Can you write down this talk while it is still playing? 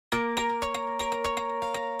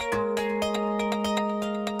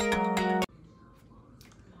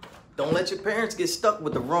Don't let your parents get stuck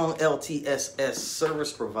with the wrong LTSS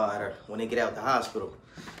service provider when they get out the hospital.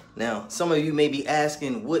 Now, some of you may be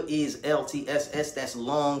asking, what is LTSS? That's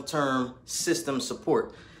long-term system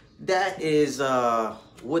support. That is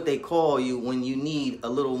what they call you when you need a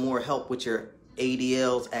little more help with your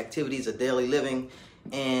ADLs, activities of daily living,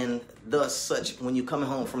 and thus such when you're coming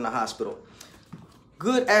home from the hospital.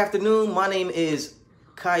 Good afternoon. My name is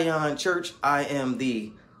Kion Church. I am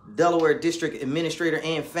the Delaware District Administrator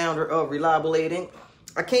and founder of Portability.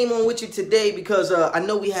 I came on with you today because I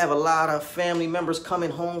know we have a lot of family members coming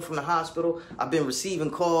home from the hospital. I've been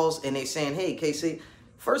receiving calls and they saying, hey, Casey,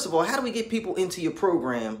 first of all, how do we get people into your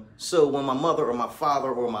program so when my mother or my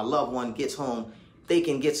father or my loved one gets home, they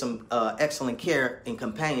can get some excellent care and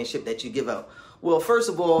companionship that you give out? Well, first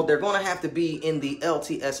of all, they're going to have to be in the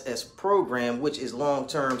LTSS program, which is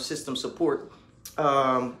long-term system support,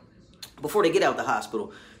 before they get out the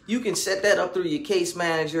hospital. You can set that up through your case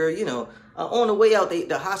manager. You know, on the way out,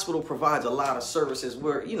 the hospital provides a lot of services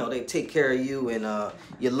where, you know, they take care of you and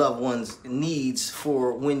your loved one's needs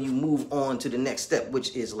for when you move on to the next step,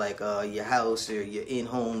 which is like your house or your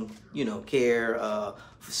in-home, you know, care,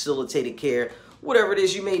 facilitated care, whatever it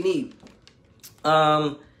is you may need.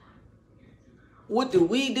 What do?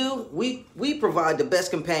 We provide the best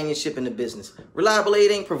companionship in the business.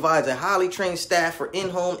 Portability provides a highly trained staff for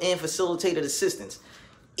in-home and facilitated assistance.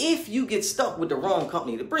 If you get stuck with the wrong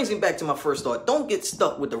company, that brings me back to my first thought. Don't get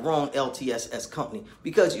stuck with the wrong LTSS company,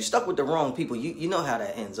 because you stuck with the wrong people. You know how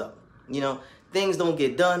that ends up. You know, things don't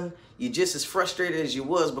get done. You're just as frustrated as you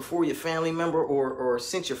was before your family member or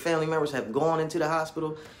since your family members have gone into the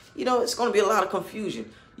hospital. You know, it's going to be a lot of confusion.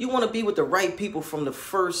 You want to be with the right people from the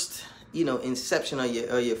first, you know, inception of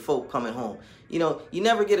your folk coming home. You know, you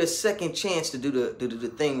never get a second chance to do the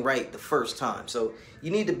thing right the first time. So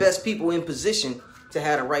you need the best people in position to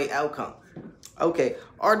have the right outcome. Okay,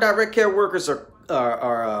 our direct care workers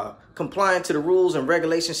are compliant to the rules and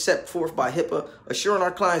regulations set forth by HIPAA, assuring our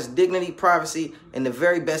clients dignity, privacy, and the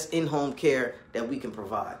very best in-home care that we can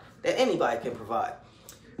provide, that anybody can provide.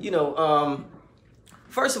 You know,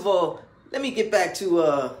 first of all, let me get back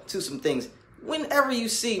to some things. Whenever you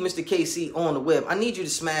see Mr. KC on the web, I need you to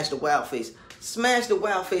smash the wow face. Smash the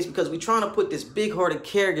wow face, because we're trying to put this big-hearted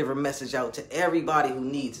caregiver message out to everybody who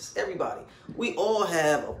needs us. Everybody. We all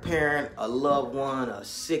have a parent, a loved one, a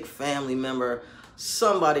sick family member,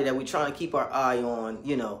 somebody that we're trying to keep our eye on,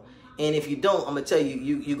 you know. And if you don't, I'm going to tell you,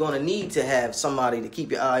 you're going to need to have somebody to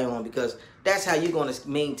keep your eye on, because that's how you're going to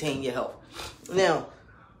maintain your health. Now,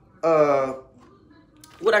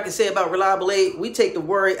 what I can say about Portability, we take the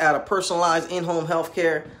worry out of personalized in-home health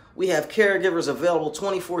care. We have caregivers available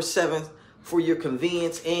 24/7 for your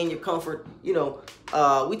convenience and your comfort. You know,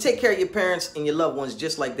 we take care of your parents and your loved ones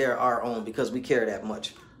just like they're our own, because we care that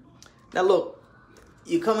much. Now look,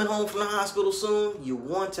 you're coming home from the hospital soon. You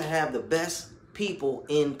want to have the best people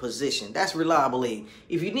in position. That's Portability.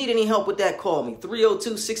 If you need any help with that, call me.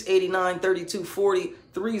 302-689-3240,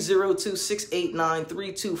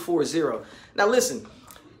 302-689-3240. Now listen,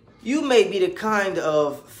 you may be the kind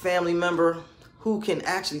of family member who can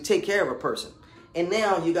actually take care of a person. And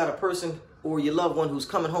now you got a person or your loved one who's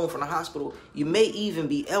coming home from the hospital. You may even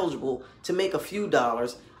be eligible to make a few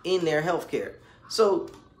dollars in their health care. So,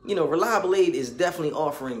 you know, Portability is definitely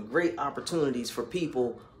offering great opportunities for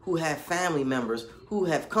people who have family members who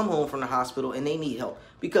have come home from the hospital and they need help.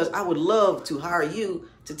 Because I would love to hire you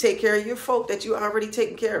to take care of your folk that you're already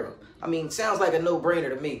taking care of. I mean, sounds like a no-brainer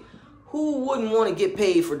to me. Who wouldn't want to get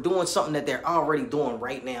paid for doing something that they're already doing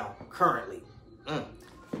right now, currently?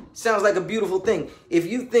 Sounds like a beautiful thing. If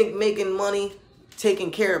you think making money,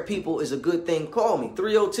 taking care of people is a good thing, call me.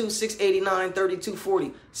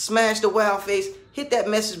 302-689-3240. Smash the wow face. Hit that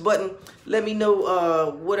message button. Let me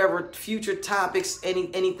know whatever future topics,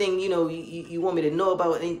 anything, you know, you want me to know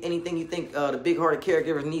about, anything you think the big-hearted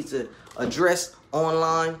caregiver needs to address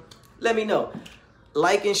online. Let me know.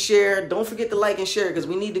 Like and share. Don't forget to like and share, because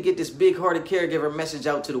we need to get this big-hearted caregiver message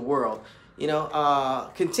out to the world. You know,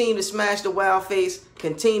 continue to smash the wow face.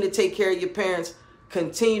 Continue to take care of your parents.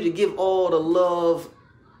 Continue to give all the love,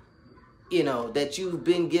 you know, that you've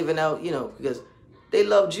been giving out, you know, because they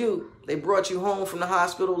loved you. They brought you home from the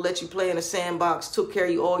hospital, let you play in a sandbox, took care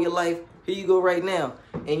of you all your life. Here you go right now.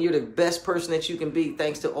 And you're the best person that you can be,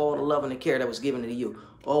 thanks to all the love and the care that was given to you.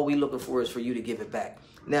 All we looking for is for you to give it back.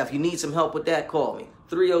 Now, if you need some help with that, call me.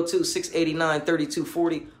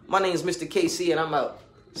 302-689-3240. My name is Mr. KC, and I'm out.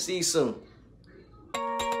 See you soon.